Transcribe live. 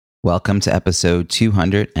Welcome to episode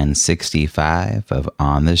 265 of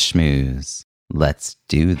On the Schmooze. Let's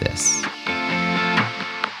do this.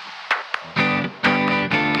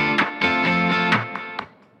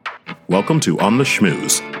 Welcome to On the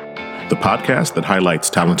Schmooze, the podcast that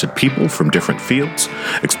highlights talented people from different fields,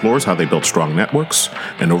 explores how they built strong networks,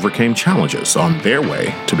 and overcame challenges on their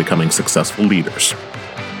way to becoming successful leaders.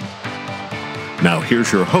 Now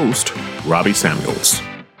here's your host, Robbie Samuels.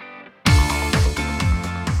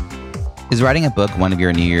 Is writing a book one of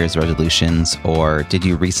your New Year's resolutions, or did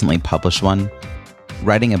you recently publish one?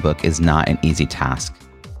 Writing a book is not an easy task,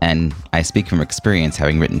 and I speak from experience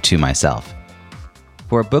having written two myself.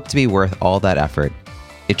 For a book to be worth all that effort,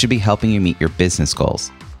 it should be helping you meet your business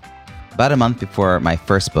goals. About a month before my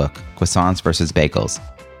first book, Croissants vs. Bagels,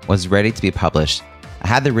 was ready to be published, I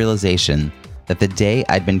had the realization that the day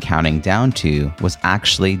I'd been counting down to was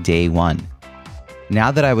actually day one.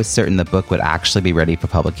 Now that I was certain the book would actually be ready for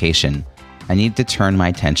publication, I needed to turn my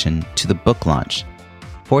attention to the book launch.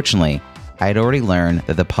 Fortunately, I had already learned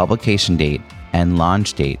that the publication date and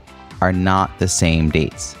launch date are not the same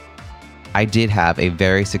dates. I did have a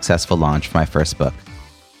very successful launch for my first book.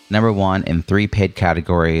 Number 1 in 3 paid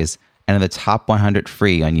categories and in the top 100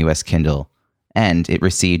 free on US Kindle, and it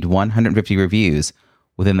received 150 reviews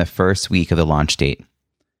within the first week of the launch date.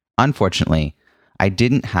 Unfortunately, I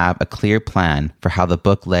didn't have a clear plan for how the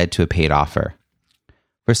book led to a paid offer.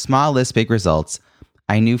 For Small List Big Results,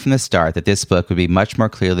 I knew from the start that this book would be much more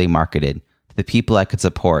clearly marketed to the people I could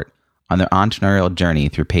support on their entrepreneurial journey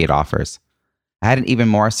through paid offers. I had an even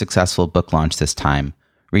more successful book launch this time,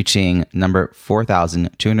 reaching number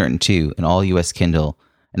 4,202 in all US Kindle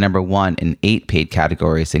and number 1 in 8 paid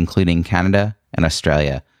categories, including Canada and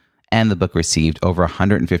Australia, and the book received over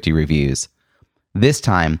 150 reviews. This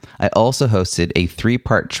time, I also hosted a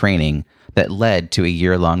 3-part training that led to a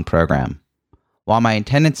year-long program. While my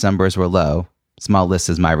attendance numbers were low, small list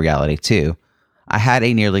is my reality too, I had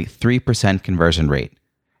a nearly 3% conversion rate,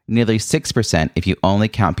 nearly 6% if you only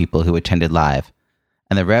count people who attended live,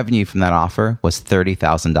 and the revenue from that offer was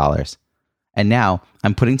 $30,000. And now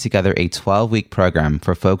I'm putting together a 12-week program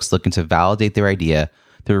for folks looking to validate their idea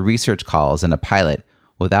through research calls and a pilot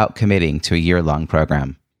without committing to a year-long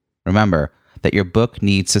program. Remember that your book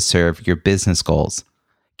needs to serve your business goals.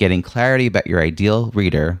 Getting clarity about your ideal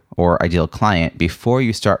reader or ideal client before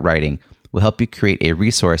you start writing will help you create a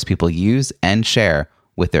resource people use and share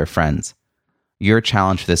with their friends. Your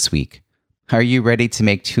challenge this week. Are you ready to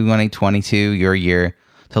make 2022 your year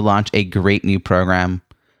to launch a great new program?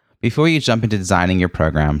 Before you jump into designing your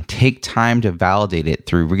program, take time to validate it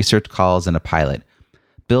through research calls and a pilot.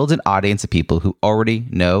 Build an audience of people who already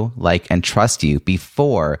know, like, and trust you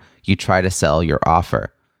before you try to sell your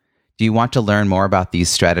offer. Do you want to learn more about these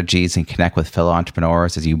strategies and connect with fellow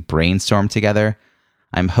entrepreneurs as you brainstorm together?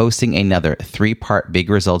 I'm hosting another 3-part Big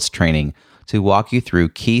Results training to walk you through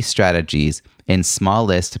key strategies in Small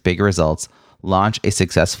List Big Results. Launch a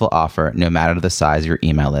successful offer no matter the size of your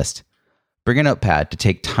email list. Bring a notepad to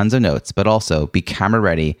take tons of notes, but also be camera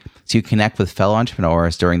ready so you connect with fellow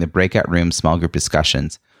entrepreneurs during the breakout room small group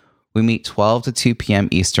discussions. We meet 12 to 2 p.m.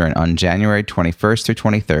 Eastern on January 21st through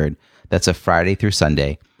 23rd. That's a Friday through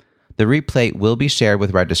Sunday. The replay will be shared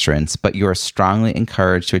with registrants, but you are strongly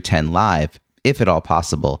encouraged to attend live, if at all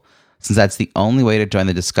possible, since that's the only way to join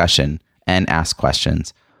the discussion and ask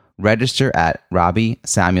questions. Register at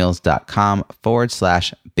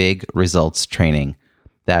robbiesamuels.com/big results training.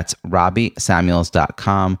 That's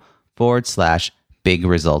robbiesamuels.com/big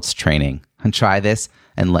results training. And try this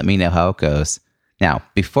and let me know how it goes. Now,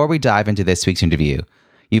 before we dive into this week's interview,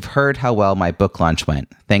 you've heard how well my book launch went,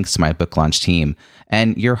 thanks to my book launch team,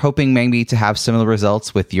 and you're hoping maybe to have similar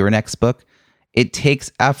results with your next book. It takes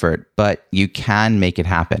effort, but you can make it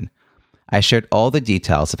happen. I shared all the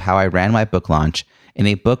details of how I ran my book launch in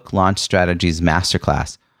a book launch strategies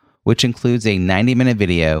masterclass, which includes a 90-minute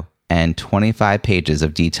video and 25 pages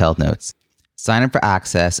of detailed notes. Sign up for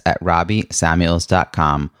access at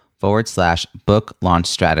robbiesamuels.com/book launch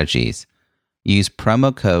strategies. Use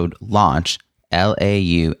promo code LAUNCH,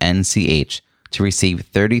 LAUNCH, to receive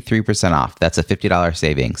 33% off. That's a $50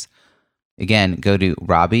 savings. Again, go to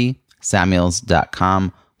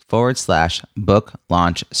robbiesamuels.com/book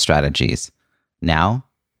launch strategies. Now,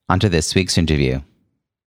 onto this week's interview.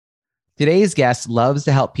 Today's guest loves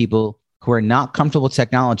to help people who are not comfortable with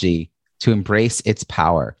technology to embrace its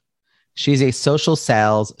power. She's a social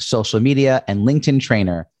sales, social media, and LinkedIn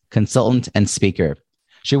trainer, consultant, and speaker.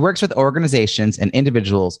 She works with organizations and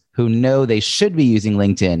individuals who know they should be using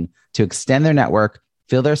LinkedIn to extend their network,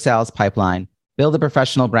 fill their sales pipeline, build a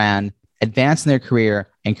professional brand, advance in their career,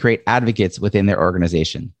 and create advocates within their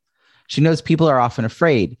organization. She knows people are often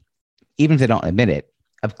afraid even if they don't admit it,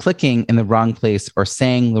 of clicking in the wrong place or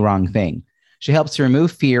saying the wrong thing. She helps to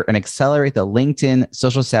remove fear and accelerate the LinkedIn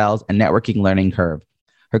social sales and networking learning curve.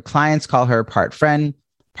 Her clients call her part friend,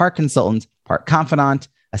 part consultant, part confidant,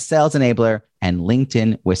 a sales enabler, and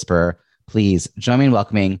LinkedIn whisperer. Please join me in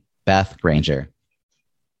welcoming Beth Granger.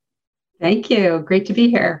 Thank you. Great to be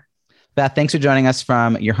here. Beth, thanks for joining us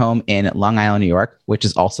from your home in Long Island, New York, which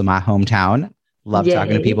is also my hometown. Love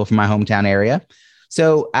talking to people from my hometown area.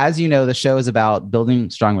 So as you know, the show is about building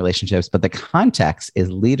strong relationships, but the context is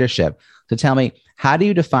leadership. So tell me, how do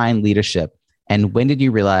you define leadership? And when did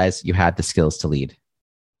you realize you had the skills to lead?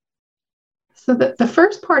 So the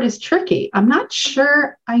first part is tricky. I'm not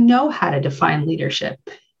sure I know how to define leadership.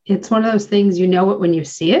 It's one of those things, you know it when you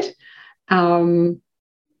see it.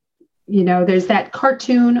 There's that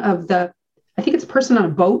cartoon of I think it's a person on a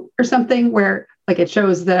boat or something where like it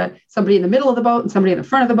shows somebody in the middle of the boat and somebody in the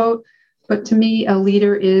front of the boat. But to me, a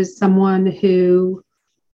leader is someone who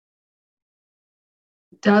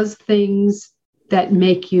does things that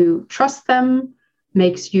make you trust them,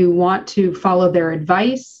 makes you want to follow their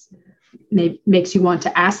advice, makes you want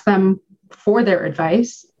to ask them for their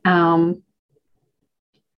advice. And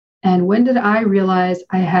when did I realize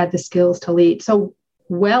I had the skills to lead? So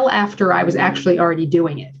well after I was actually already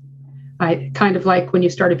doing it. I kind of like when you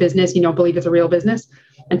start a business, you don't believe it's a real business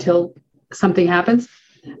until something happens.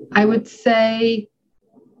 I would say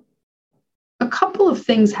a couple of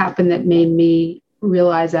things happened that made me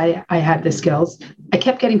realize I had the skills. I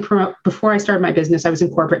kept getting promoted. Before I started my business, I was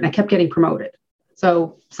in corporate and I kept getting promoted.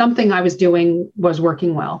 So something I was doing was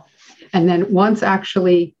working well. And then once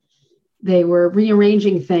actually they were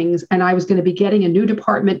rearranging things and I was going to be getting a new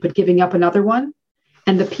department, but giving up another one.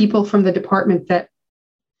 And the people from the department that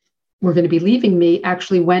were going to be leaving me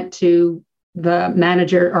actually went to the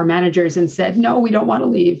managers and said, no, we don't want to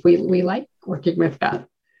leave. We like working with Beth.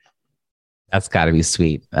 That's got to be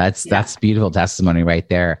sweet. That's beautiful testimony right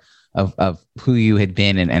there of who you had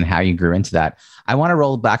been and how you grew into that. I want to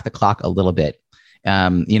roll back the clock a little bit.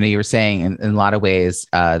 You were saying in a lot of ways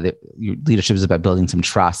that your leadership is about building some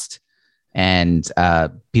trust, and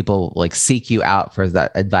people like seek you out for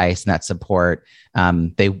that advice and that support.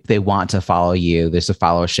 They want to follow you. There's a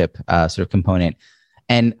followership sort of component.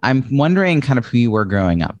 And I'm wondering kind of who you were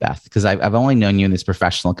growing up, Beth, because I've only known you in this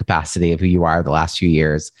professional capacity of who you are the last few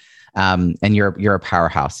years. And you're a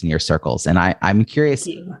powerhouse in your circles. And I'm curious,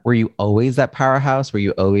 were you always that powerhouse? Were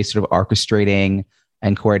you always sort of orchestrating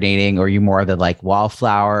and coordinating, or are you more of the like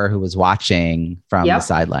wallflower who was watching from the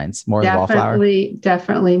sidelines? More the wallflower?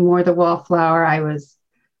 Definitely more the wallflower.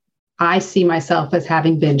 I see myself as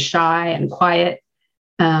having been shy and quiet.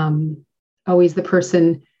 Always the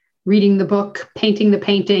person reading the book, painting the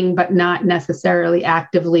painting, but not necessarily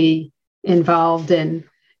actively involved in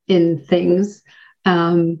things.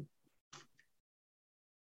 So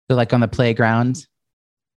like on the playground?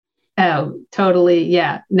 Oh, totally.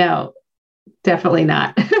 Yeah. No, definitely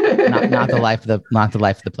not. not the life of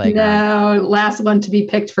the playground. No, last one to be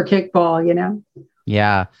picked for kickball,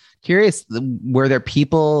 Yeah. Curious, were there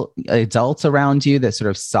people, adults around you that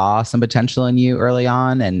sort of saw some potential in you early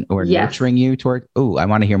on and were nurturing you toward? Oh, I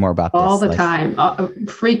want to hear more about this. All the time,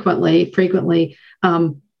 frequently.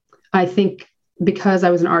 I think because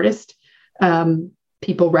I was an artist,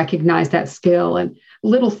 people recognized that skill, and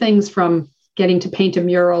little things from getting to paint a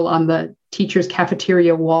mural on the teacher's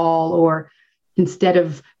cafeteria wall, or instead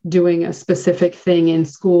of doing a specific thing in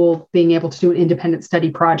school, being able to do an independent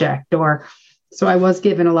study project. So I was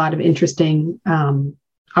given a lot of interesting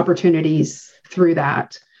opportunities through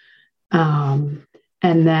that. And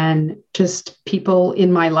then just people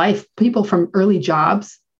in my life, people from early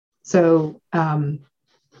jobs. So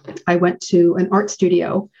I went to an art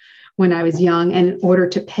studio when I was young, and in order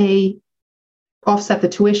to offset the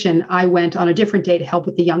tuition, I went on a different day to help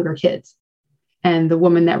with the younger kids. And the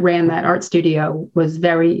woman that ran that art studio was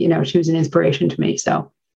very, she was an inspiration to me.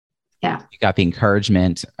 So, yeah. You got the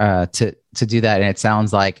encouragement to do that. And it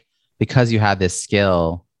sounds like because you had this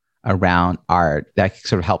skill around art, that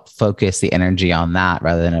sort of helped focus the energy on that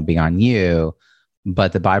rather than it being on you.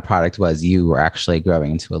 But the byproduct was you were actually growing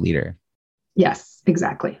into a leader. Yes,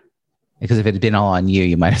 exactly. Because if it had been all on you,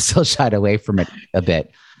 you might have still shied away from it a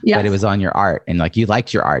bit. Yes. But it was on your art, and like you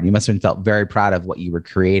liked your art. You must have felt very proud of what you were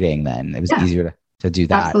creating then. It was easier to do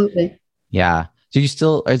that. Absolutely. Yeah.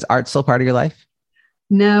 Is art still part of your life?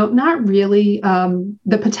 No, not really.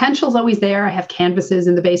 The potential's always there. I have canvases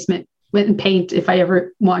in the basement and paint if I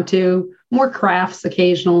ever want to, more crafts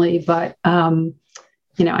occasionally, but I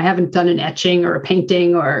haven't done an etching or a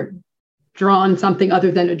painting or drawn something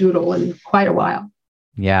other than a doodle in quite a while.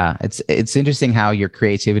 Yeah. It's interesting how your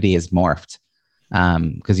creativity is morphed.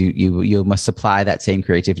 because you must supply that same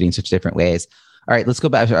creativity in such different ways. All right, let's go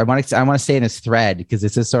back. I want to stay in this thread because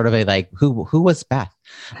this is sort of a like who was Beth.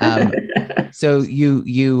 So you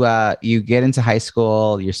get into high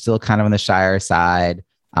school. You're still kind of on the shyer side.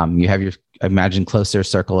 You have your, I imagine, closer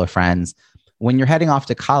circle of friends. When you're heading off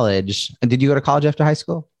to college, did you go to college after high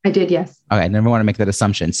school? I did, yes. Okay, I never want to make that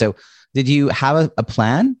assumption. So did you have a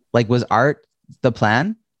plan? Like, was art the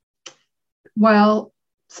plan? Well,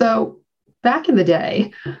 so back in the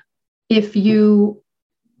day, if you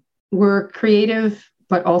were creative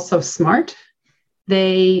but also smart,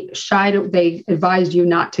 they advised you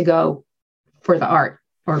not to go for the art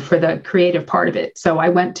or for the creative part of it. So I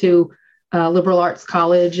went to liberal arts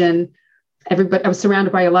college, and I was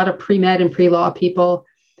surrounded by a lot of pre-med and pre-law people.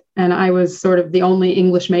 And I was sort of the only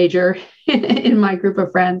English major in my group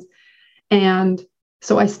of friends. And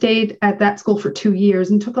so I stayed at that school for 2 years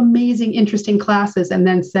and took amazing, interesting classes, and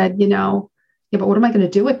then said, yeah, but what am I going to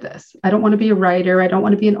do with this? I don't want to be a writer. I don't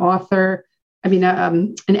want to be an author. I mean,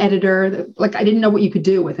 an editor. Like, I didn't know what you could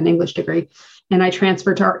do with an English degree. And I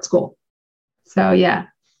transferred to art school. So yeah.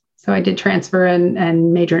 So I did transfer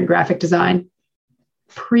and major in graphic design.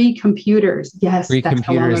 Pre-computers. Yes.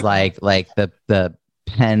 Pre-computers, like the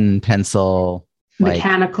pen, pencil.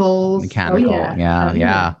 Mechanicals. Mechanical. Oh,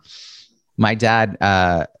 Yeah. My dad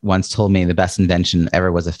once told me the best invention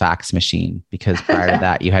ever was a fax machine, because prior to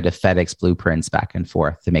that, you had to FedEx blueprints back and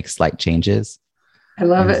forth to make slight changes. I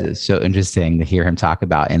love it. It's so interesting to hear him talk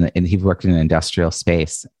about, and he worked in an industrial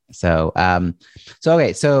space. So,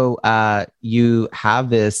 you have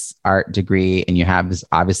this art degree, and you have this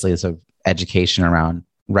obviously sort of education around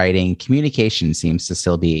writing. Communication seems to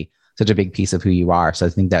still be such a big piece of who you are. So I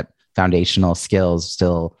think that foundational skills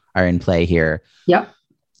still are in play here. Yep.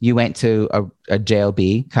 You went to a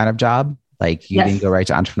JOB kind of job. Like, you didn't go right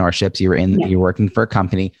to entrepreneurships. You were you're working for a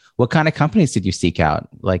company. What kind of companies did you seek out?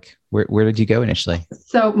 Like, where did you go initially?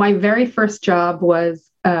 So my very first job was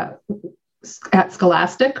at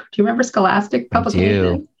Scholastic. Do you remember Scholastic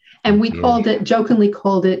Publications? And we jokingly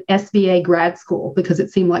called it SVA grad school, because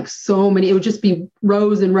it seemed like so many, it would just be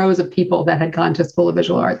rows and rows of people that had gone to School of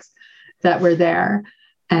Visual Arts that were there.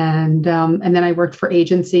 And then I worked for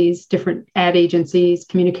agencies, different ad agencies,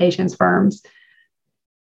 communications firms.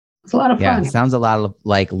 It's a lot of fun. Yeah, it sounds a lot of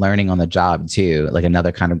like learning on the job too, like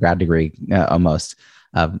another kind of grad degree almost,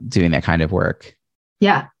 of doing that kind of work.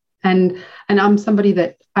 Yeah. And I'm somebody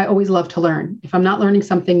that I always love to learn. If I'm not learning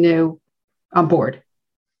something new, I'm bored.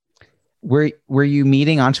 Were you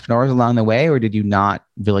meeting entrepreneurs along the way, or did you not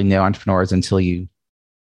really know entrepreneurs until you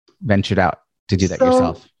ventured out to do that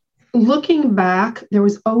yourself? Looking back, there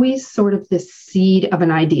was always sort of this seed of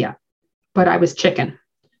an idea, but I was chicken.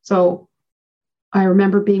 So I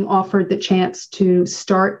remember being offered the chance to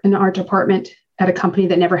start an art department at a company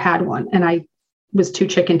that never had one. And I was too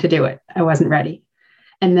chicken to do it. I wasn't ready.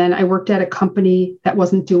 And then I worked at a company that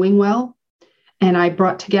wasn't doing well. And I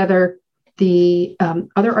brought together the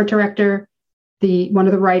other art director, one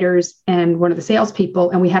of the writers, and one of the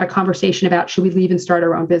salespeople. And we had a conversation about, should we leave and start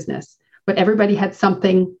our own business? But everybody had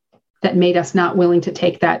something that made us not willing to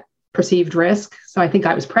take that perceived risk. So I think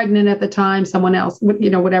I was pregnant at the time, someone else,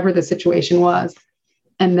 whatever the situation was.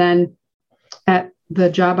 And then at the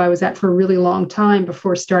job I was at for a really long time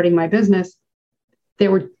before starting my business, there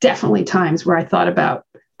were definitely times where I thought about,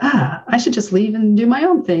 I should just leave and do my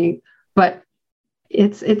own thing. But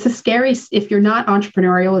it's a scary, if you're not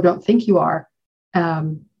entrepreneurial or don't think you are,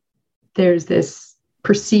 there's this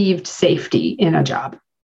perceived safety in a job.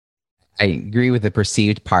 I agree with the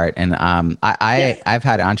perceived part. And I've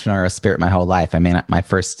had entrepreneurial spirit my whole life. I mean, my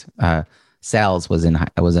first sales was in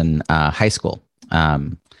high school,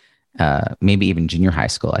 maybe even junior high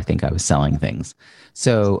school. I think I was selling things.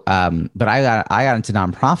 So, but I got into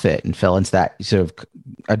nonprofit and fell into that sort of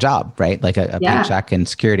a job, right? Like a paycheck and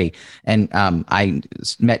security. And I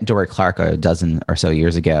met Dory Clark a dozen or so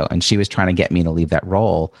years ago, and she was trying to get me to leave that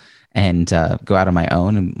role and go out on my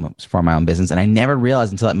own and form my own business. And I never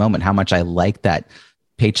realized until that moment how much I liked that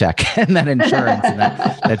paycheck and that insurance and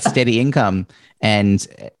that steady income. And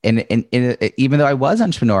even though I was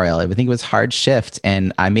entrepreneurial, I think it was hard shift.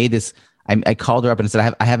 And I made this, I called her up and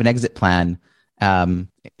said, I have an exit plan. And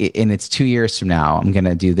it's 2 years from now, I'm going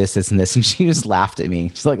to do this, this, and this. And she just laughed at me.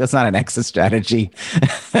 She's like, that's not an exit strategy.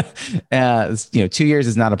 2 years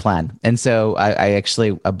is not a plan. And so I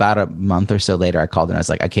actually, about a month or so later, I called and I was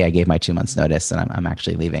like, okay, I gave my 2 months notice and I'm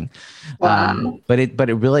actually leaving. Wow. But it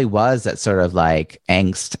really was that sort of like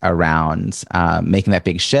angst around making that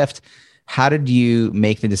big shift. How did you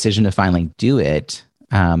make the decision to finally do it?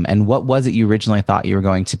 And what was it you originally thought you were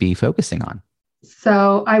going to be focusing on?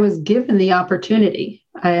 So I was given the opportunity.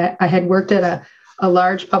 I had worked at a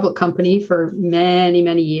large public company for many,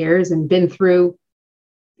 many years and been through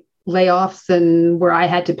layoffs and where I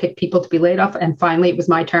had to pick people to be laid off. And finally, it was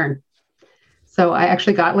my turn. So I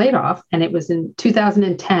actually got laid off, and it was in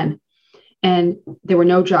 2010. And there were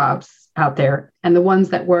no jobs out there. And the ones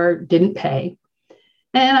that were didn't pay.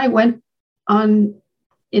 And I went on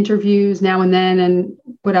interviews now and then and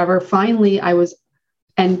whatever. Finally,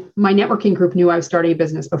 and my networking group knew I was starting a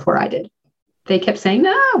business before I did. They kept saying,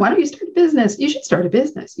 no, why don't you start a business? You should start a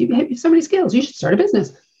business. You have so many skills. You should start a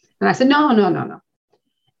business. And I said, no.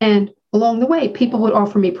 And along the way, people would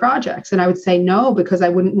offer me projects. And I would say no, because I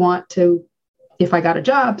wouldn't want to, if I got a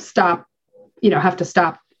job, have to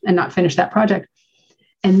stop and not finish that project.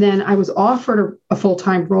 And then I was offered a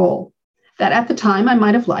full-time role that at the time I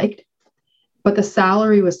might have liked, but the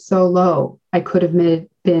salary was so low, I could have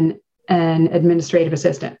been an administrative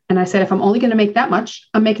assistant. And I said, if I'm only going to make that much,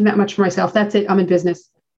 I'm making that much for myself. That's it. I'm in business.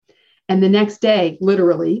 And the next day,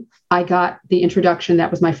 literally, I got the introduction. That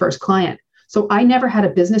was my first client. So I never had a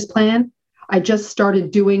business plan. I just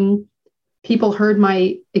started doing, people heard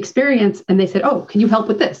my experience and they said, oh, can you help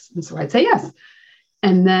with this? And so I'd say yes.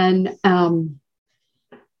 And then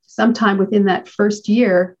sometime within that first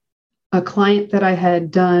year, a client that I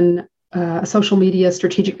had done a social media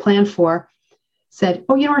strategic plan for said,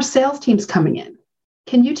 oh, our sales team's coming in.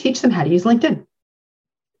 Can you teach them how to use LinkedIn?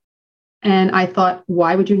 And I thought,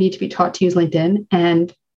 why would you need to be taught to use LinkedIn?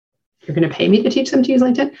 And you're going to pay me to teach them to use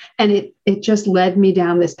LinkedIn? And it just led me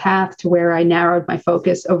down this path to where I narrowed my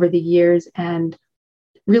focus over the years and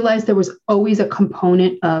realized there was always a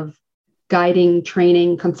component of guiding,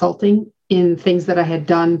 training, consulting in things that I had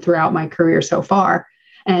done throughout my career so far.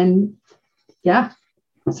 And yeah,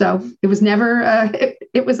 so it was never,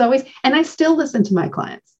 it was always, and I still listen to my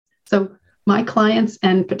clients. So my clients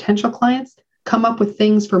and potential clients come up with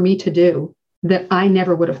things for me to do that I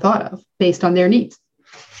never would have thought of based on their needs.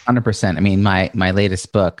 100%. I mean, my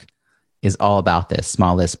latest book is all about this.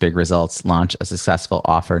 Small list, big results, launch a successful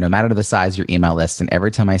offer, no matter the size of your email list. And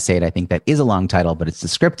every time I say it, I think that is a long title, but it's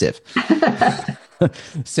descriptive.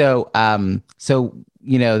 So,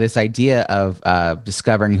 this idea of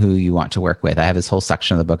discovering who you want to work with. I have this whole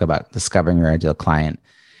section of the book about discovering your ideal client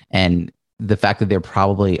and the fact that they're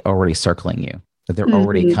probably already circling you, that they're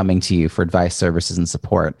already coming to you for advice, services, and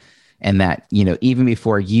support. And that, even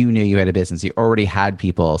before you knew you had a business, you already had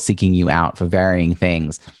people seeking you out for varying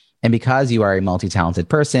things. And because you are a multi-talented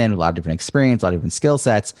person, a lot of different experience, a lot of different skill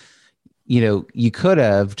sets, you could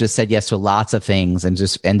have just said yes to lots of things and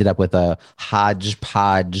just ended up with a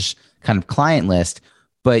hodgepodge kind of client list.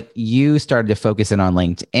 But you started to focus in on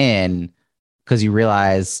LinkedIn because you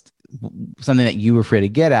realized something that you were free to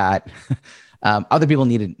get at, other people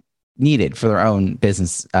needed for their own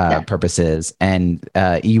business purposes. And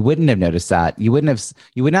you wouldn't have noticed that. You would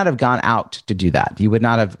not have gone out to do that. You would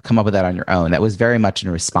not have come up with that on your own. That was very much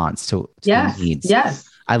in response to needs. Yes.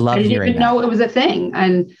 I love hearing that. I didn't even know it was a thing.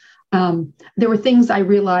 And there were things I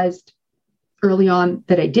realized early on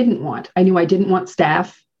that I didn't want. I knew I didn't want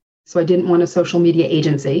staff. So I didn't want a social media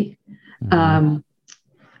agency. I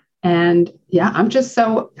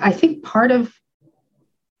think part of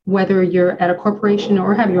whether you're at a corporation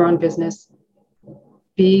or have your own business,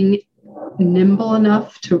 being nimble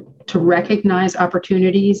enough to recognize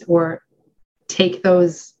opportunities or take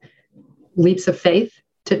those leaps of faith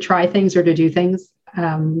to try things or to do things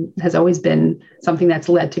has always been something that's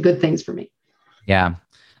led to good things for me. Yeah.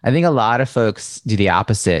 I think a lot of folks do the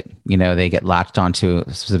opposite. They get latched onto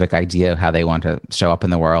a specific idea of how they want to show up in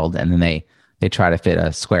the world, and then they try to fit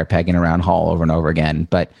a square peg in a round hole over and over again.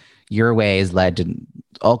 But your way has led to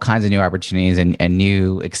all kinds of new opportunities and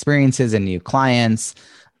new experiences and new clients.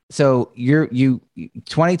 So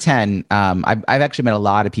 2010, I've actually met a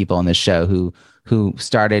lot of people on this show who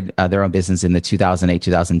started their own business in the 2008,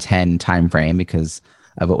 2010 timeframe because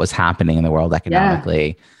of what was happening in the world economically.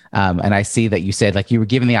 Yeah. And I see that you said you were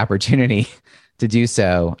given the opportunity to do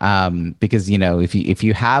so because, if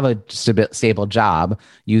you have a stable job,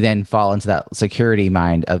 you then fall into that security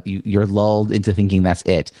mind of you're lulled into thinking that's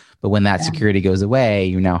it. But when that security goes away,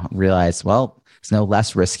 you now realize, well, it's no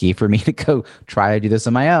less risky for me to go try to do this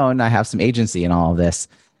on my own. I have some agency in all of this.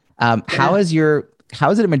 How has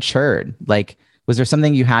it matured? Was there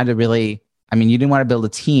something you had to really, you didn't want to build a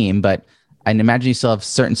team, but I imagine you still have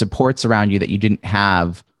certain supports around you that you didn't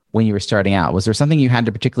have when you were starting out. Was there something you had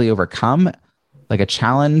to particularly overcome, like a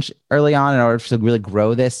challenge early on in order to really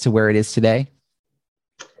grow this to where it is today?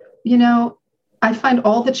 I find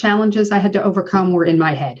all the challenges I had to overcome were in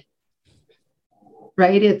my head,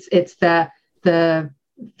 right? It's the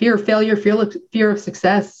fear of failure, fear of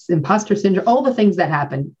success, imposter syndrome, all the things that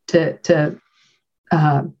happen to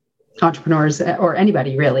entrepreneurs or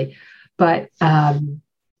anybody really. But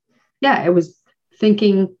it was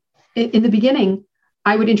thinking in the beginning,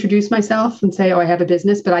 I would introduce myself and say, oh, I have a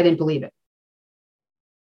business, but I didn't believe it.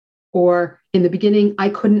 Or in the beginning, I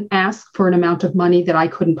couldn't ask for an amount of money that I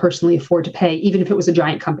couldn't personally afford to pay, even if it was a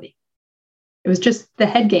giant company. It was just the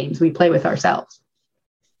head games we play with ourselves.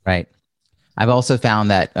 Right. I've also found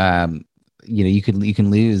that, you can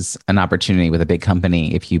lose an opportunity with a big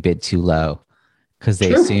company if you bid too low, because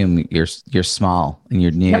they assume you're small and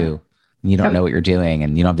you're new and you don't know what you're doing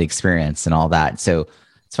and you don't have the experience and all that. So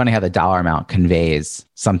it's funny how the dollar amount conveys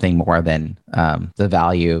something more than the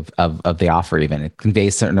value of the offer. Even it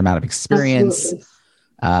conveys a certain amount of experience,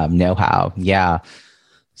 know-how. Yeah.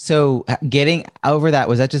 So getting over that,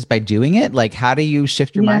 was that just by doing it? Like, how do you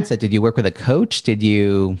shift your mindset? Did you work with a coach? I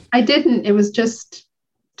didn't. It was just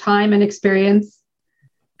time and experience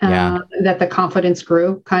that the confidence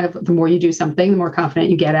grew. Kind of the more you do something, the more confident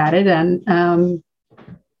you get at it. And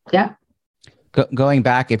going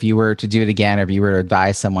back, if you were to do it again, or if you were to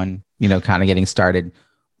advise someone, kind of getting started,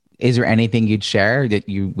 is there anything you'd share that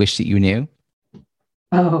you wish that you knew?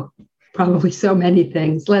 Oh, probably so many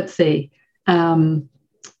things. Let's see.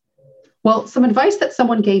 Well, some advice that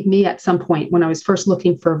someone gave me at some point when I was first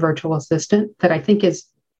looking for a virtual assistant that I think is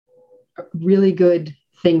a really good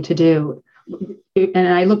thing to do. And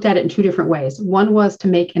I looked at it in two different ways. One was to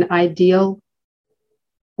make an ideal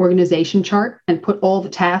organization chart and put all the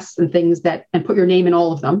tasks and things and put your name in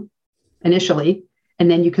all of them initially.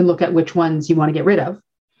 And then you can look at which ones you want to get rid of.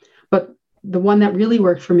 But the one that really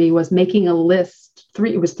worked for me was making a list.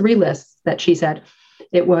 It was 3 lists that she said.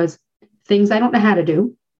 It was things I don't know how to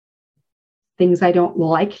do, things I don't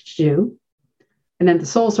like to do, and then the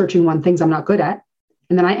soul searching one, things I'm not good at.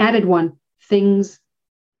 And then I added one, things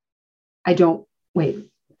I don't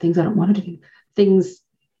want to do, things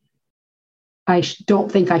I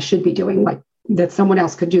don't think I should be doing, like that someone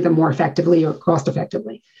else could do them more effectively or cost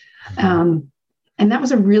effectively. And that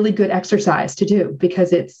was a really good exercise to do,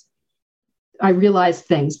 because I realized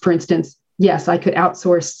things. For instance, yes, I could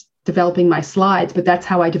outsource developing my slides, but that's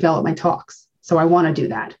how I develop my talks. So I want to do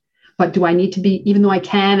that. But do I need to be, even though I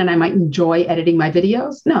can and I might enjoy editing my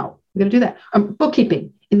videos? No, I'm going to do that.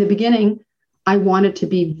 Bookkeeping. In the beginning, I wanted to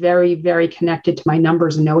be very, very connected to my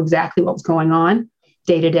numbers and know exactly what was going on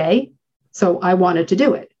day to day. So I wanted to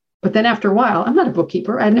do it. But then after a while, I'm not a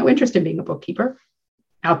bookkeeper. I had no interest in being a bookkeeper.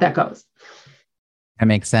 Out that goes. That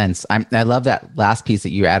makes sense. I love that last piece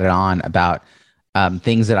that you added on about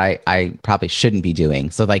things that I probably shouldn't be doing.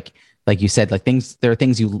 So like you said, there are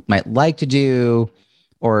things you might like to do,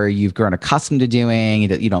 or you've grown accustomed to doing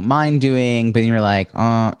that you don't mind doing, but you're like,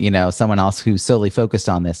 someone else who's solely focused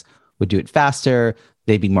on this would do it faster.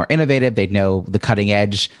 They'd be more innovative. They'd know the cutting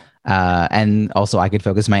edge. And also I could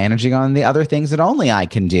focus my energy on the other things that only I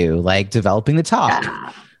can do, like developing the talk,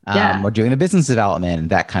 or doing the business development,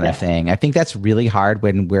 that kind of thing. I think that's really hard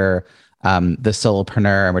when we're the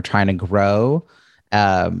solopreneur and we're trying to grow,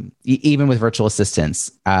 even with virtual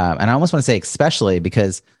assistants. And I almost want to say especially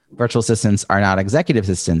because virtual assistants are not executive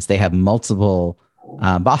assistants. They have multiple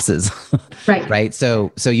bosses. Right. Right.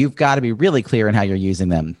 So you've got to be really clear in how you're using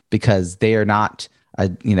them, because they are not,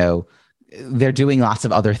 they're doing lots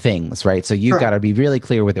of other things. Right. So you've got to be really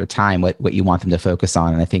clear with their time, what you want them to focus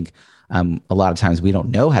on. And I think a lot of times we don't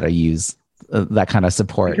know how to use that kind of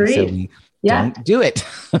support. Agreed. So we don't do it.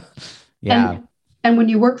 And when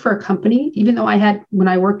you work for a company, even though when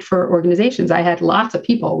I worked for organizations, I had lots of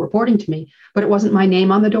people reporting to me, but it wasn't my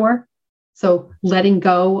name on the door. So letting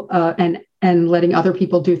go and letting other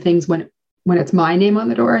people do things when it's my name on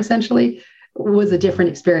the door, essentially, was a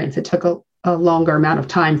different experience. It took a longer amount of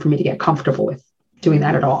time for me to get comfortable with doing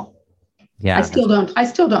that at all. Yeah. I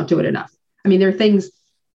still don't do it enough. I mean, there are things,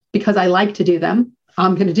 because I like to do them,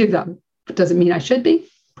 I'm going to do them. But does it mean I should be?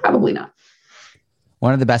 Probably not.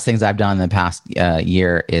 One of the best things I've done in the past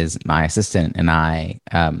year is my assistant and I,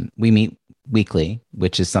 we meet weekly,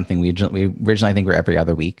 which is something we originally, I think, were every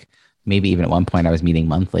other week. Maybe even at one point I was meeting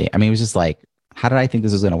monthly. I mean, it was just like, how did I think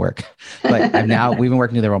this was going to work? But we've been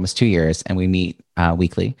working together almost 2 years and we meet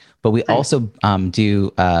weekly. But we also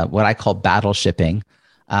do what I call battle shipping,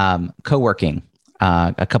 co-working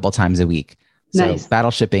a couple times a week. So nice.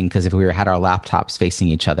 Battle shipping, because if we had our laptops facing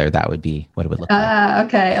each other, that would be what it would look like.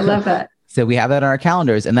 Okay. I love that. So we have that on our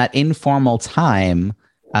calendars, and that informal time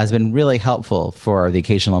has been really helpful for the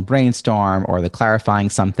occasional brainstorm or the clarifying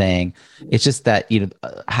something. It's just that,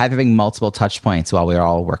 having multiple touch points while we're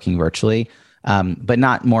all working virtually but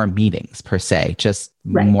not more meetings per se, just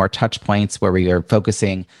Right. more touch points where we are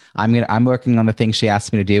focusing. I'm working on the thing she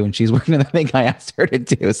asked me to do, and she's working on the thing I asked her to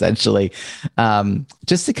do, essentially,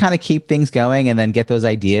 just to kind of keep things going, and then get those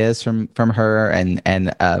ideas from her,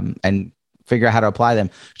 and figure out how to apply them.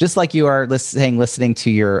 Just like you are listening to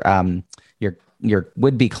your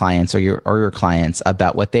would-be clients or your clients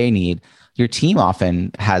about what they need. Your team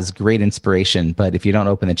often has great inspiration, but if you don't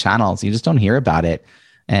open the channels, you just don't hear about it.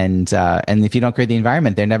 And if you don't create the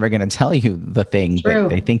environment, they're never going to tell you the thing that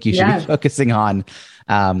they think you should be focusing on.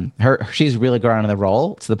 She's really grown in the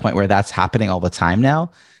role to the point where that's happening all the time now.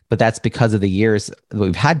 But that's because of the years that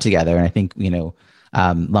we've had together. And I think,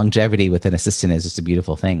 longevity with an assistant is just a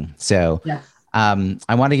beautiful thing. So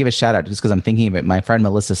I want to give a shout out just because I'm thinking of it. My friend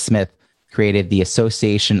Melissa Smith created the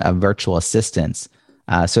Association of Virtual Assistants,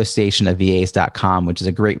 associationofvas.com, which is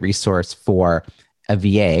a great resource for a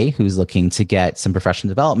VA who's looking to get some professional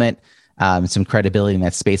development, some credibility in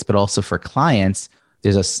that space, but also for clients.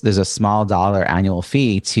 There's a small dollar annual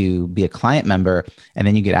fee to be a client member, and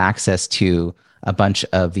then you get access to a bunch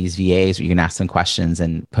of these VAs where you can ask them questions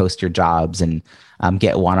and post your jobs and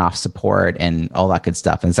get one-off support and all that good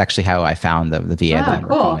stuff. And it's actually how I found the VA that I'm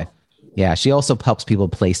working with. Yeah, she also helps people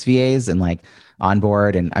place VAs and like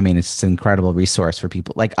onboard, and I mean it's an incredible resource for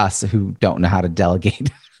people like us who don't know how to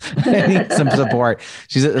delegate. Need some support.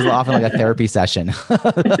 It's often like a therapy session.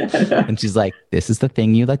 And she's like, this is the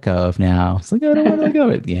thing you let go of now. It's like, I don't want to let go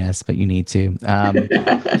of it. Yes, but you need to.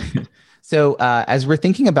 So as we're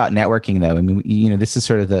thinking about networking though, I mean, this is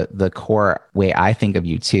sort of the core way I think of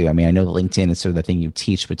you too. I mean, I know LinkedIn is sort of the thing you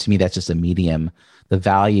teach, but to me, that's just a medium. The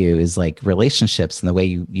value is like relationships and the way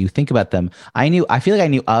you think about them. I feel like I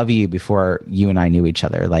knew of you before you and I knew each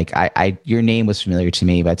other. Like your name was familiar to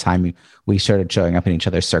me by the time we started showing up in each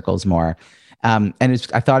other's circles more. And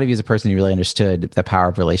I thought of you as a person who really understood the power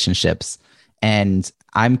of relationships. And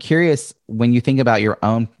I'm curious, when you think about your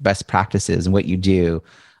own best practices and what you do,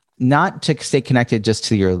 not to stay connected just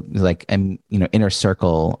to your inner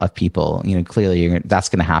circle of people, clearly that's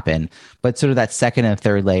going to happen, but sort of that second and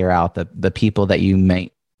third layer out, the people that you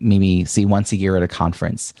may maybe see once a year at a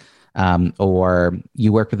conference, or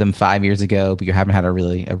you worked with them 5 years ago, but you haven't had a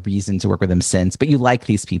reason to work with them since, but you like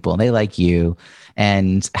these people and they like you.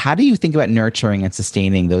 And how do you think about nurturing and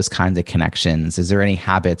sustaining those kinds of connections? Is there any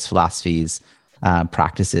habits, philosophies,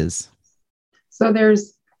 practices? So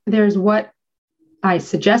there's what I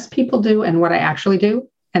suggest people do and what I actually do.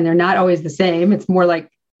 And they're not always the same. It's more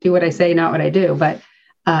like do what I say, not what I do. But,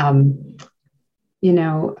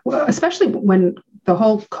 especially when the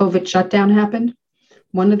whole COVID shutdown happened,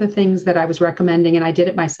 one of the things that I was recommending, and I did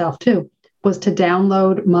it myself too, was to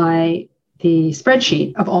download the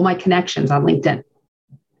spreadsheet of all my connections on LinkedIn.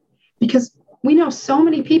 Because we know so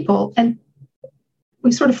many people and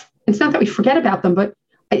it's not that we forget about them, but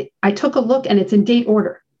I took a look and it's in date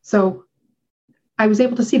order. So I was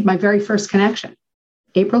able to see my very first connection,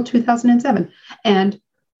 April 2007, and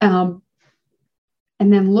then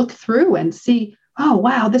look through and see, oh,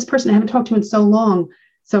 wow, this person I haven't talked to in so long.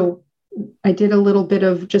 So I did a little bit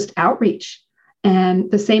of just outreach.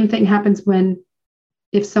 And the same thing happens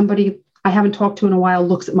if somebody I haven't talked to in a while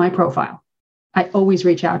looks at my profile. I always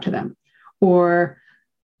reach out to them. Or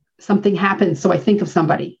something happens, so I think of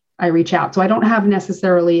somebody, I reach out. So I don't have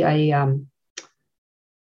necessarily a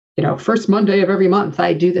first Monday of every month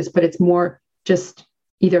I do this, but it's more just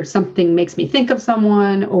either something makes me think of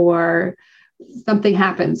someone or something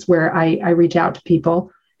happens where I reach out to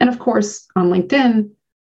people. And of course, on LinkedIn,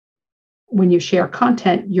 when you share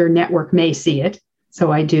content, your network may see it.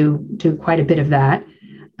 So I do quite a bit of that.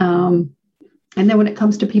 And then when it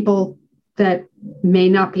comes to people that may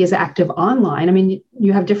not be as active online, I mean,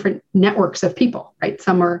 you have different networks of people, right?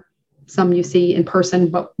 Some you see in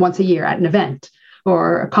person, but once a year at an event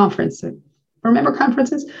or a conference. Remember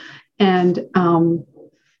conferences? And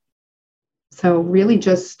so really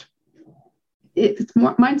just,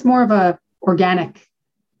 mine's more of a organic,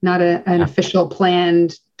 not an official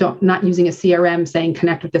planned, not using a CRM saying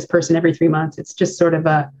connect with this person every 3 months. It's just sort of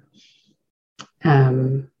a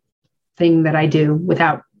thing that I do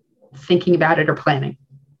without thinking about it or planning.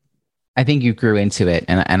 I think you grew into it,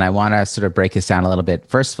 and I want to sort of break this down a little bit.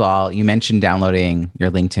 First of all, you mentioned downloading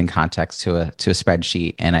your LinkedIn contacts to a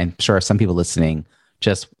spreadsheet, and I'm sure some people listening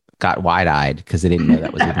just got wide-eyed because they didn't know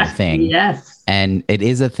that was even a thing. Yes. And it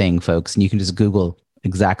is a thing, folks, and you can just Google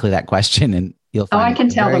exactly that question and you'll find I can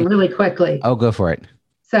tell them really quickly. Oh, go for it.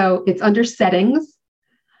 So it's under settings,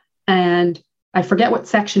 and I forget what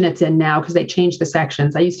section it's in now because they changed the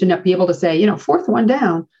sections. I used to not be able to say, fourth one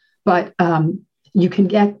down, but you can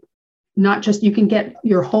get you can get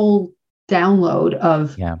your whole download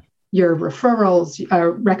of your referrals,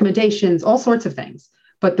 recommendations, all sorts of things.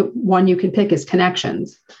 But the one you can pick is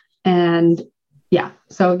connections. And yeah,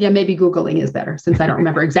 so yeah, maybe Googling is better since I don't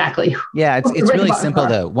remember exactly. Yeah, it's really simple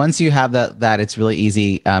though. Once you have that it's really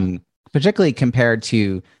easy, particularly compared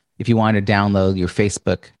to if you want to download your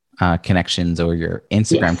Facebook connections or your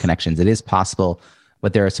Instagram connections. It is possible,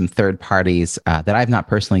 but there are some third parties that I've not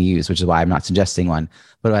personally used, which is why I'm not suggesting one.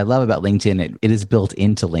 But what I love about LinkedIn, it is built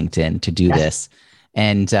into LinkedIn to do this.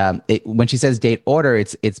 And when she says date order,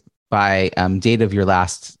 it's by date of your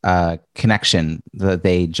last connection that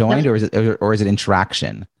they joined, or is it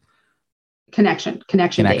interaction? Connection.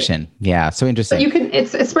 Date. Yeah. So interesting. So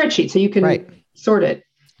it's a spreadsheet, so you can sort it.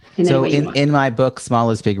 In my book,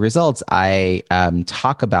 Small is Big Results, I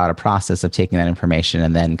talk about a process of taking that information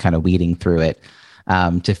and then kind of weeding through it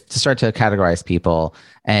to start to categorize people.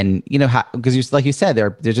 And, because like you said,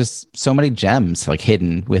 there's just so many gems like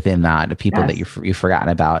hidden within that of people that you've forgotten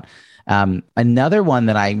about. Another one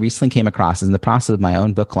that I recently came across is in the process of my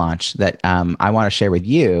own book launch that I want to share with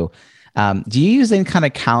you. Do you use any kind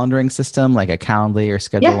of calendaring system like a Calendly or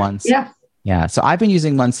Schedule Once? Yeah. So I've been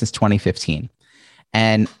using one since 2015.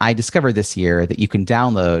 And I discovered this year that you can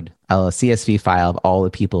download a CSV file of all the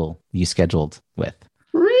people you scheduled with.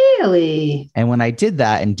 Really? And when I did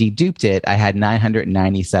that and deduped it, I had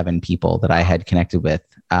 997 people that I had connected with.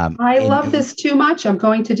 I love this too much. I'm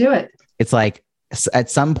going to do it. It's like at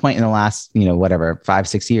some point in the last,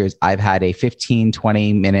 5-6 years, I've had a 15,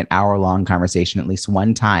 20 minute, hour-long conversation at least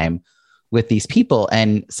one time with these people,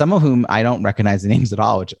 and some of whom I don't recognize the names at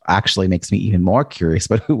all, which actually makes me even more curious,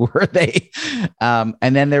 but who were they?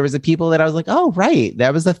 And then there was the people that I was like, oh, right.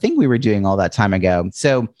 That was the thing we were doing all that time ago.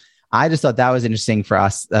 So I just thought that was interesting for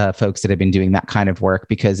us folks that have been doing that kind of work,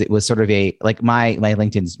 because it was sort of my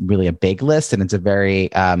LinkedIn's really a big list, and it's a very,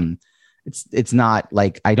 it's not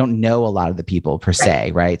like I don't know a lot of the people per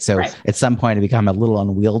se, right? So at some point it became a little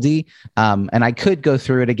unwieldy, and I could go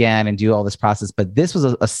through it again and do all this process, but this was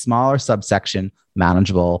a smaller subsection,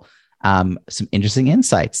 manageable, some interesting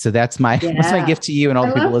insights. So that's my gift to you and all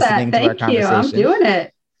the people listening to our conversation. I'm doing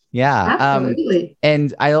it. Yeah. Absolutely.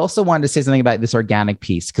 And I also wanted to say something about this organic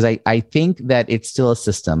piece, because I think that it's still a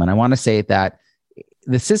system, and I want to say that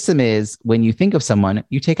the system is when you think of someone,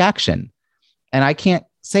 you take action, and I can't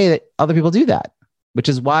say that other people do that, which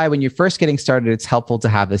is why when you're first getting started, it's helpful to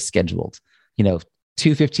have this scheduled. 2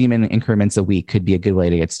 15-minute increments a week could be a good way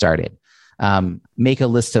to get started. Make a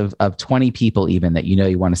list of 20 people even that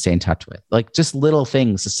you want to stay in touch with, like just little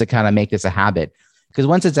things just to kind of make this a habit. Because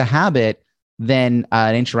once it's a habit, then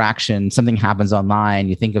an interaction, something happens online,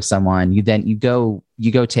 you think of someone, you go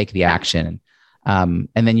take the action. And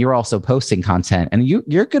then you're also posting content, and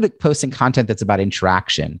you're good at posting content that's about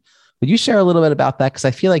interaction. Would you share a little bit about that? Because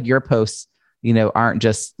I feel like your posts, aren't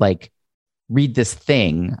just like, read this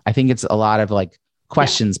thing. I think it's a lot of like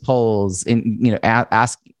questions, polls, and,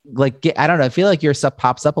 ask, like, I don't know. I feel like your stuff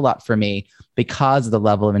pops up a lot for me because of the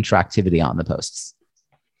level of interactivity on the posts.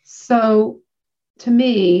 So to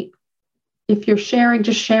me, if you're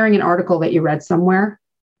sharing an article that you read somewhere,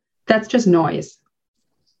 that's just noise.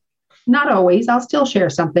 Not always. I'll still share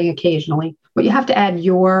something occasionally, but you have to add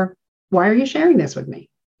why are you sharing this with me?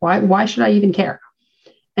 Why should I even care?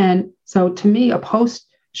 And so to me, a post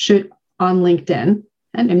should on LinkedIn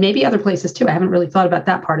and maybe other places too. I haven't really thought about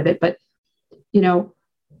that part of it, but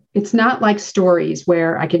it's not like stories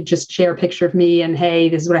where I could just share a picture of me and, hey,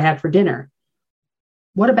 this is what I had for dinner.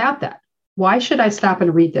 What about that? Why should I stop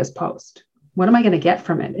and read this post? What am I going to get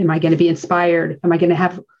from it? Am I going to be inspired? Am I going to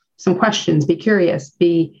have some questions, be curious,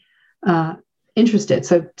 be interested?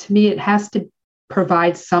 So to me, it has to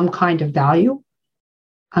provide some kind of value.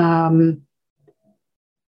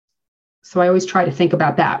 So I always try to think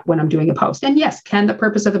about that when I'm doing a post. And yes, can the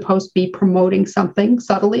purpose of the post be promoting something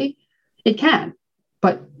subtly? It can.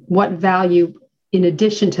 But what value, in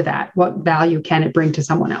addition to that, what value can it bring to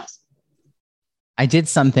someone else? I did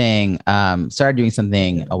started doing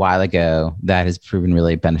something a while ago that has proven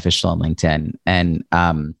really beneficial on LinkedIn. And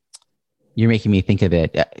you're making me think of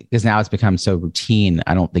it because now it's become so routine.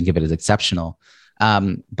 I don't think of it as exceptional.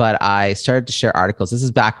 But I started to share articles. This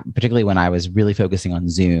is back particularly when I was really focusing on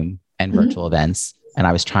Zoom and virtual events. And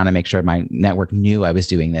I was trying to make sure my network knew I was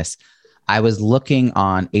doing this. I was looking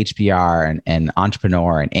on HBR and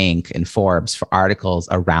Entrepreneur and Inc. and Forbes for articles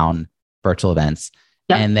around virtual events.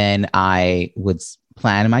 Yep. And then I would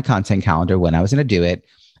plan in my content calendar when I was going to do it.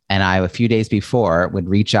 And I, a few days before, would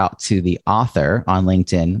reach out to the author on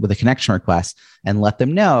LinkedIn with a connection request and let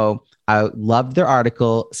them know I loved their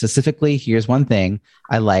article. Specifically, here's one thing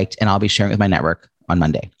I liked, and I'll be sharing it with my network on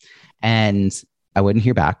Monday. And I wouldn't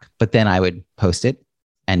hear back, but then I would post it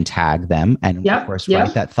and tag them. And of course,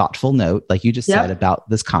 write that thoughtful note, like you just said, about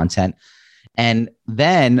this content. And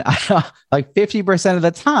then like 50% of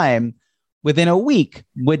the time, within a week,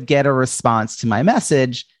 would get a response to my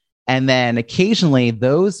message. And then occasionally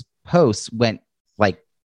those posts went like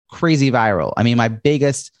crazy viral. I mean, my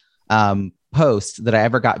biggest post that I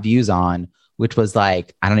ever got views on, which was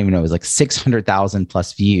like, I don't even know, it was like 600,000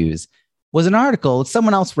 plus views, was an article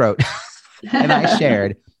someone else wrote and I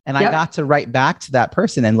shared. And I got to write back to that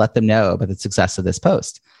person and let them know about the success of this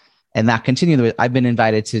post. And that continued. I've been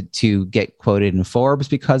invited to get quoted in Forbes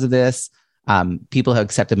because of this. People have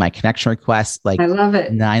accepted my connection requests like I love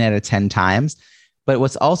it. 9 out of 10 times. But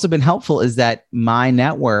what's also been helpful is that my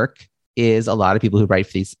network is a lot of people who write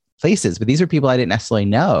for these places, but these are people I didn't necessarily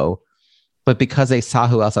know. But because they saw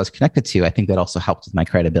who else I was connected to, I think that also helped with my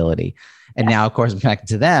credibility. And now, of course, I'm connected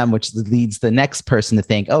to them, which leads the next person to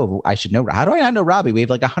think, oh, I should know. How do I not know Robbie? We have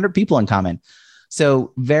like 100 people in common.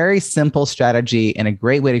 So very simple strategy and a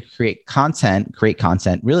great way to create content,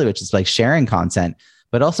 really, which is like sharing content.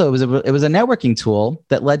 But also it was a networking tool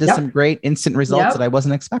that led to some great instant results that I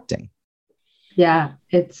wasn't expecting. Yeah,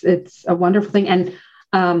 it's a wonderful thing. And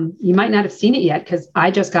you might not have seen it yet because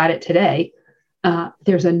I just got it today.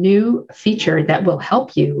 There's a new feature that will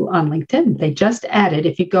help you on LinkedIn. They just added,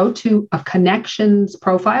 if you go to a connections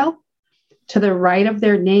profile, to the right of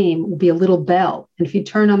their name will be a little bell. And if you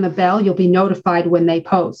turn on the bell, you'll be notified when they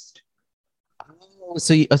post. Oh,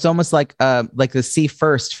 so it's almost like the see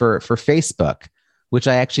first for Facebook, which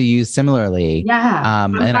I actually use similarly. Yeah.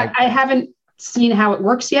 And I haven't seen how it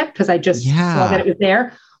works yet because I just saw that it was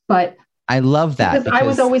there. But I love that because I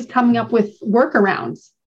was always coming up with workarounds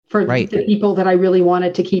for the people that I really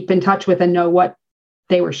wanted to keep in touch with and know what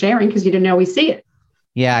they were sharing because you didn't always see it.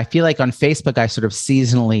 Yeah, I feel like on Facebook, I sort of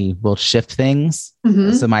seasonally will shift things.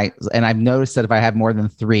 Mm-hmm. So and I've noticed that if I have more than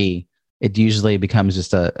 3, it usually becomes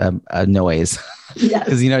just a noise.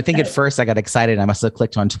 Because, I think at first I got excited. I must have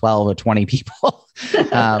clicked on 12 or 20 people.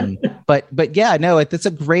 But yeah, no, that's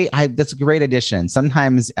a great addition.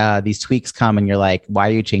 Sometimes these tweaks come and you're like, why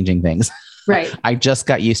are you changing things? Right. I just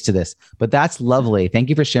got used to this, but that's lovely. Thank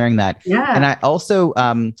you for sharing that. Yeah. And I also,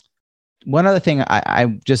 one other thing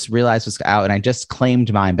I just realized was out and I just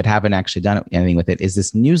claimed mine, but haven't actually done anything with it is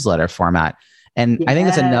this newsletter format. And I think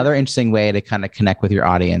it's another interesting way to kind of connect with your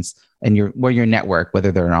audience and your network,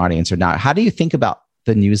 whether they're an audience or not. How do you think about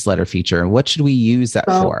the newsletter feature? What should we use that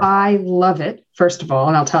for? I love it, first of all,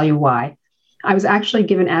 and I'll tell you why. I was actually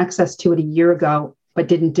given access to it a year ago, but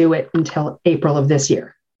didn't do it until April of this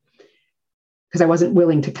year because I wasn't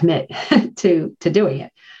willing to commit to doing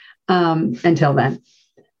it until then.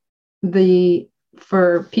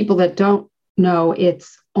 For people that don't know,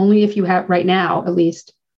 it's only if you have right now, at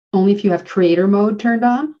least only if you have creator mode turned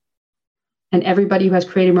on. And everybody who has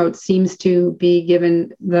creator mode seems to be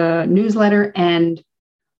given the newsletter and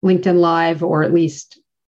LinkedIn Live, or at least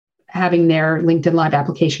having their LinkedIn Live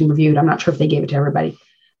application reviewed. I'm not sure if they gave it to everybody.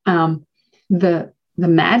 The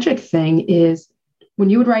magic thing is when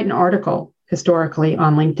you would write an article historically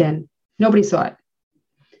on LinkedIn, nobody saw it.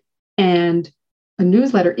 And a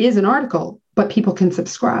newsletter is an article, but people can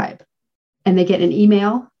subscribe and they get an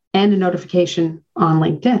email and a notification on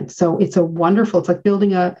LinkedIn. So it's like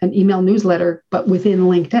building an email newsletter, but within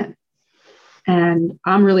LinkedIn. And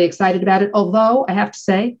I'm really excited about it. Although I have to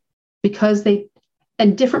say, because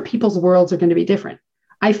different people's worlds are going to be different.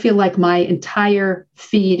 I feel like my entire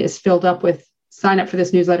feed is filled up with sign up for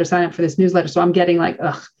this newsletter. So I'm getting like,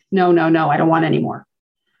 no, I don't want any more.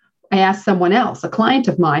 I asked someone else, a client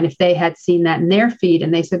of mine, if they had seen that in their feed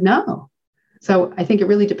and they said no. So I think it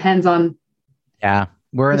really depends on. Yeah.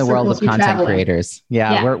 We're in the world of content creators.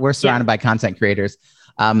 Yeah. We're surrounded by content creators.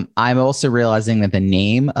 I'm also realizing that the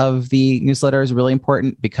name of the newsletter is really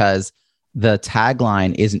important because the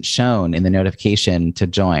tagline isn't shown in the notification to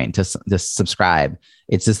join, to subscribe.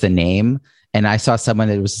 It's just the name. And I saw someone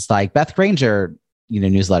that was just like Beth Granger,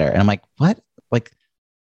 newsletter. And I'm like, what? Like,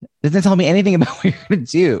 doesn't tell me anything about what you're going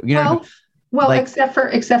to do. Well, like, except for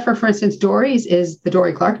instance, Dory's is the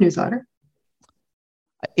Dory Clark newsletter.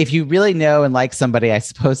 If you really know and like somebody, I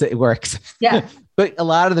suppose it works. Yeah. But a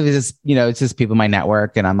lot of them is, it's just people in my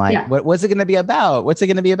network. And I'm like, what's it going to be about? What's it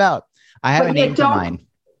going to be about? I have a name for mine.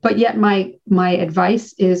 But yet my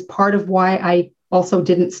advice is part of why I also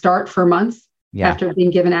didn't start for months after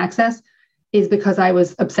being given access is because I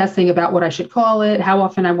was obsessing about what I should call it, how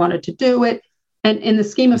often I wanted to do it. And in the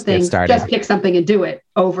scheme of things, just pick something and do it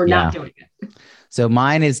over not doing it. So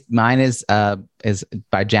mine is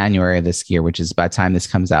by January of this year, which is by the time this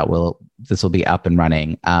comes out, this will be up and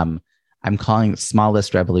running. I'm calling it Small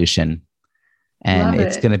List Revolution. And Love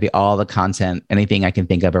it's it. going to be all the content, anything I can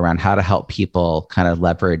think of around how to help people kind of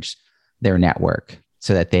leverage their network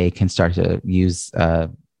so that they can start to use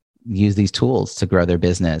these tools to grow their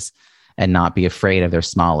business and not be afraid of their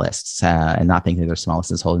small lists and not think that their small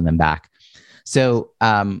list is holding them back. So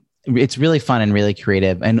it's really fun and really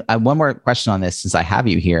creative. And one more question on this, since I have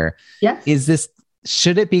you here. Yes.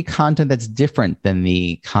 Should it be content that's different than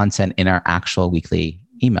the content in our actual weekly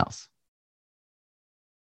emails?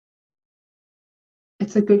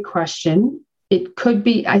 It's a good question. It could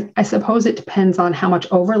be, I suppose it depends on how much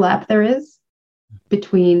overlap there is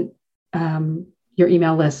between your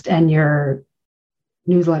email list and your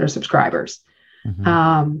newsletter subscribers.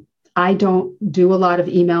 Mm-hmm. I don't do a lot of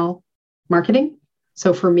email marketing.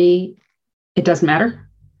 So for me, it doesn't matter.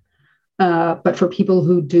 But for people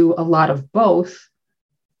who do a lot of both,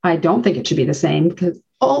 I don't think it should be the same because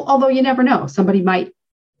although you never know, somebody might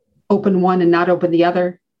open one and not open the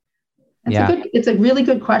other. It's a really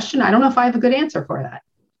good question. I don't know if I have a good answer for that.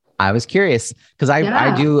 I was curious because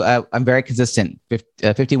I'm very consistent.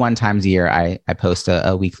 51 times a year, I post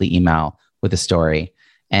a weekly email with a story.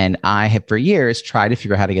 And I have for years tried to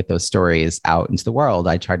figure out how to get those stories out into the world.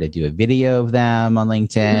 I tried to do a video of them on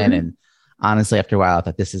LinkedIn. Mm-hmm. And honestly, after a while, I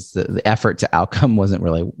thought this is the effort to outcome wasn't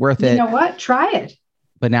really worth it. You know what? Try it.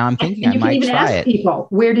 But now I'm thinking I might try it. You can even ask people,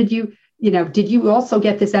 where did you also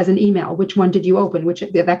get this as an email? Which one did you open?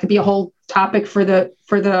 That could be a whole topic for the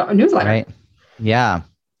newsletter. Right. Yeah.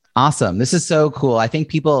 Awesome. This is so cool. I think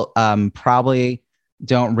people probably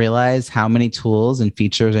don't realize how many tools and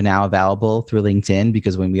features are now available through LinkedIn,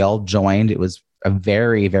 because when we all joined, it was a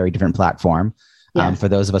very, very different platform. Yes. For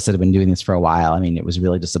those of us that have been doing this for a while, I mean, it was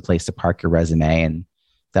really just a place to park your resume, and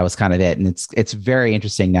that was kind of it. And it's very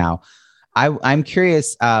interesting now. I'm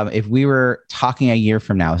curious if we were talking a year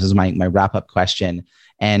from now, this is my wrap-up question,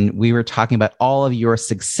 and we were talking about all of your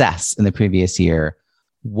success in the previous year,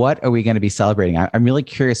 what are we going to be celebrating? I'm really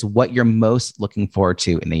curious what you're most looking forward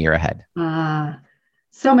to in the year ahead.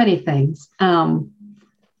 So many things.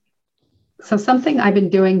 So something I've been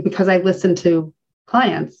doing, because I listen to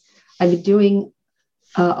clients, I've been doing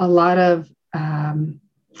a lot of the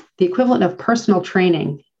equivalent of personal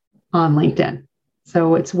training on LinkedIn.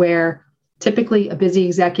 So it's where typically a busy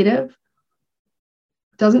executive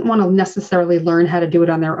doesn't want to necessarily learn how to do it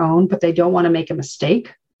on their own, but they don't want to make a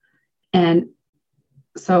mistake. And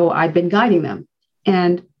so I've been guiding them,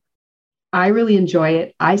 and I really enjoy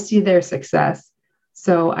it. I see their success.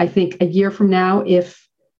 So I think a year from now, if,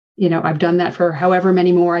 I've done that for however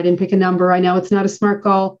many more, I didn't pick a number. I know it's not a SMART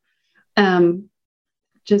goal.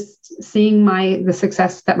 Just seeing the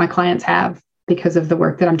success that my clients have because of the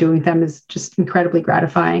work that I'm doing with them is just incredibly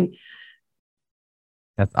gratifying.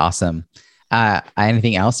 That's awesome.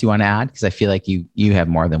 Anything else you want to add? Because I feel like you have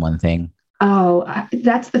more than one thing. Oh,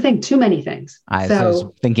 that's the thing. Too many things. I was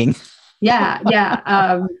thinking. Yeah.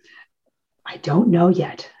 I don't know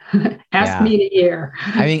yet. Ask me in a year.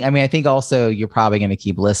 I think also you're probably going to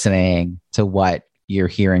keep listening to what you're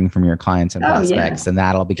hearing from your clients and prospects, and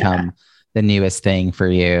that'll become the newest thing for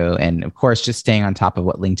you. And of course, just staying on top of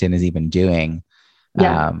what LinkedIn is even doing.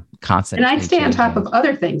 Constantly. And I stay on top of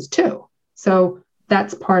other things too. So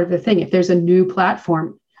that's part of the thing. If there's a new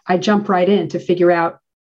platform, I jump right in to figure out,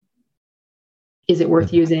 is it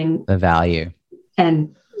worth using? The value.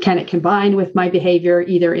 And can it combine with my behavior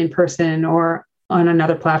either in person or on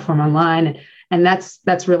another platform online? And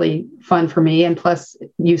that's really fun for me, and plus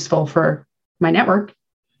useful for my network.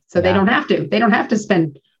 So they don't have to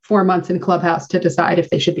spend 4 months in Clubhouse to decide if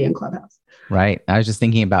they should be in Clubhouse. Right. I was just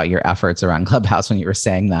thinking about your efforts around Clubhouse when you were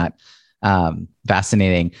saying that.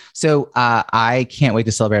 Fascinating. So I can't wait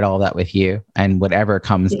to celebrate all of that with you, and whatever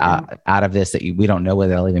comes out of this that we don't know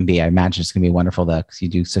whether it'll even be. I imagine it's going to be wonderful though, because you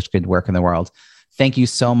do such good work in the world. Thank you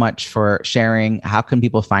so much for sharing. How can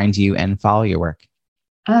people find you and follow your work?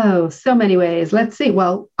 Oh, so many ways. Let's see.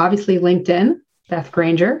 Well, obviously LinkedIn, Beth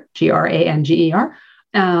Granger, Granger.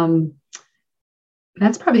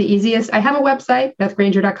 That's probably the easiest. I have a website,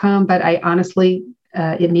 bethgranger.com, but I honestly,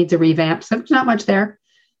 it needs a revamp. So there's not much there.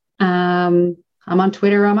 I'm on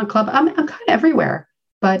Twitter. I'm on Club. I'm kind of everywhere,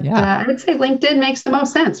 but I would say LinkedIn makes the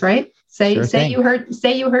most sense, right? Say you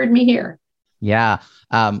heard me here. Yeah.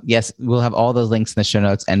 Yes, we'll have all those links in the show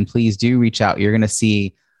notes, and please do reach out. You're going to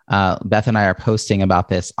see Beth and I are posting about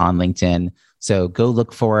this on LinkedIn. So go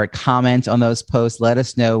look for it, comment on those posts. Let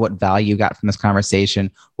us know what value you got from this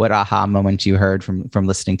conversation, what aha moment you heard from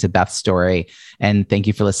listening to Beth's story. And thank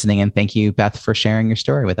you for listening. And thank you, Beth, for sharing your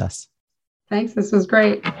story with us. Thanks. This was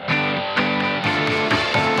great.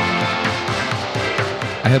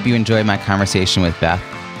 I hope you enjoyed my conversation with Beth.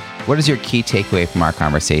 What is your key takeaway from our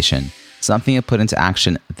conversation? Something to put into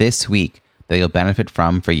action this week that you'll benefit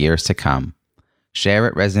from for years to come. Share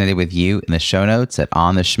what resonated with you in the show notes at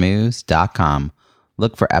ontheschmooze.com.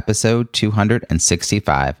 Look for episode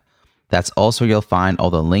 265. That's also where you'll find all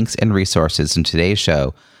the links and resources in today's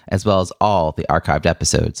show, as well as all the archived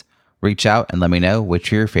episodes. Reach out and let me know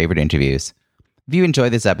which are your favorite interviews. If you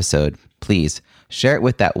enjoyed this episode, please share it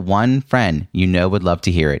with that one friend you know would love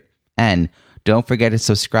to hear it. And don't forget to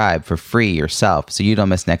subscribe for free yourself so you don't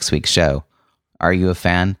miss next week's show. Are you a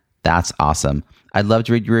fan? That's awesome. I'd love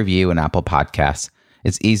to read your review on Apple Podcasts.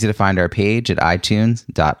 It's easy to find our page at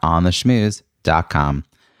itunes.ontheschmooze.com.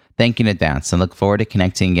 Thank you in advance and look forward to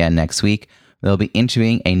connecting again next week. We'll be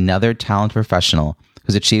interviewing another talented professional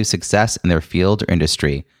who's achieved success in their field or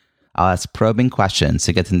industry. I'll ask probing questions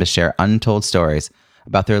to get them to share untold stories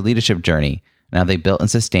about their leadership journey and how they built and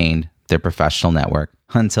sustained their professional network.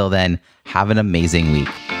 Until then, have an amazing week.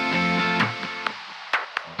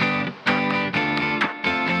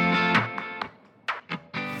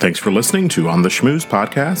 Thanks for listening to On the Schmooze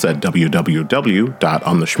podcast at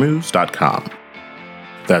www.ontheschmooze.com.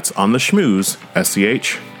 That's On the Schmooze,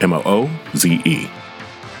 SCHMOOZE.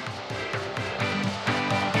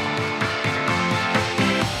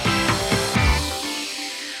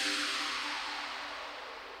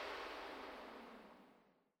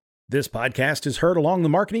 This podcast is heard along the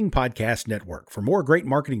Marketing Podcast Network. For more great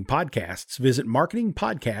marketing podcasts, visit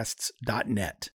marketingpodcasts.net.